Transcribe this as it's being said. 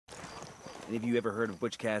Any of you ever heard of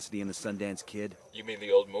Butch Cassidy and the Sundance Kid? You mean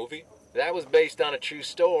the old movie? That was based on a true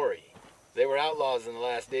story. They were outlaws in the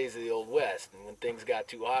last days of the Old West, and when things got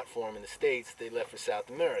too hot for them in the States, they left for South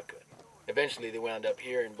America. Eventually, they wound up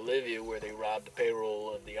here in Bolivia, where they robbed the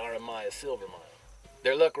payroll of the Aramaya silver mine.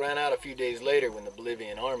 Their luck ran out a few days later when the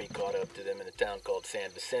Bolivian army caught up to them in a town called San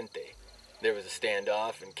Vicente. There was a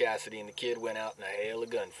standoff, and Cassidy and the kid went out in a hail of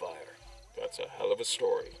gunfire. That's a hell of a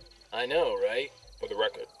story. I know, right? For the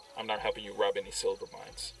record, I'm not helping you rob any silver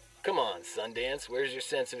mines. Come on, Sundance, where's your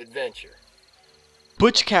sense of adventure?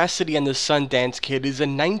 Butch Cassidy and the Sundance Kid is a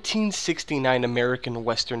 1969 American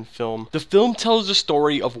Western film. The film tells the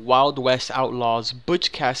story of Wild West outlaws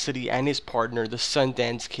Butch Cassidy and his partner, the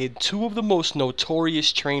Sundance Kid, two of the most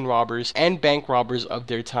notorious train robbers and bank robbers of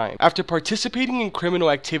their time. After participating in criminal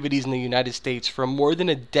activities in the United States for more than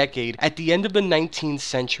a decade, at the end of the 19th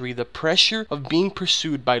century, the pressure of being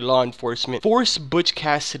pursued by law enforcement forced Butch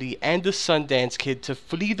Cassidy and the Sundance Kid to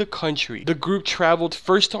flee the country. The group traveled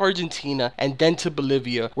first to Argentina and then to Bolivia,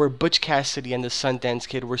 where Butch Cassidy and the Sundance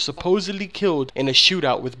Kid were supposedly killed in a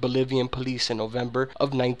shootout with Bolivian police in November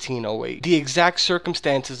of 1908. The exact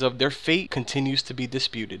circumstances of their fate continues to be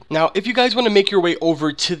disputed. Now, if you guys want to make your way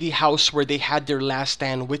over to the house where they had their last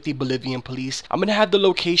stand with the Bolivian police, I'm going to have the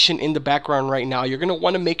location in the background right now. You're going to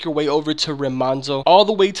want to make your way over to Remanzo, all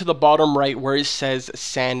the way to the bottom right where it says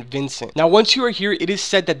San Vincent. Now, once you are here, it is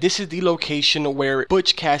said that this is the location where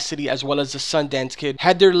Butch Cassidy as well as the Sundance Kid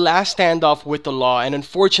had their last standoff with the law, and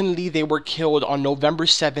unfortunately they were killed on November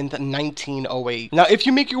 7th, 1908. Now, if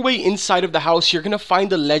you make your way inside of the house, you're gonna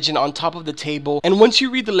find a legend on top of the table, and once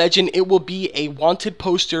you read the legend, it will be a wanted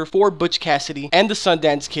poster for Butch Cassidy and the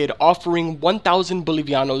Sundance Kid offering 1,000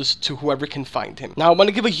 Bolivianos to whoever can find him. Now, I want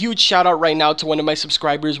to give a huge shout out right now to one of my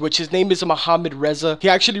subscribers, which his name is Mohammadreza. He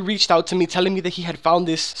actually reached out to me telling me that he had found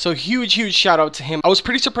this, so huge shout out to him. I was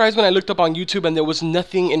pretty surprised when I looked up on YouTube and there was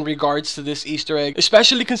nothing in regards to this Easter egg,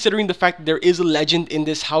 especially considering the fact that there is a legend in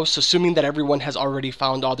this house, assuming that everyone has already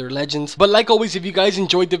found all their legends. But like always, if you guys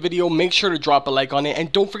enjoyed the video, make sure to drop a like on it,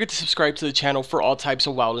 and don't forget to subscribe to the channel for all types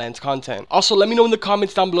of Wildlands content. Also, let me know in the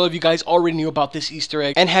comments down below if you guys already knew about this Easter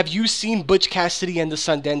egg, and have you seen Butch Cassidy and the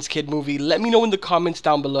Sundance Kid movie? Let me know in the comments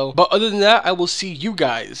down below. But other than that, I will see you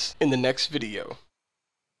guys in the next video.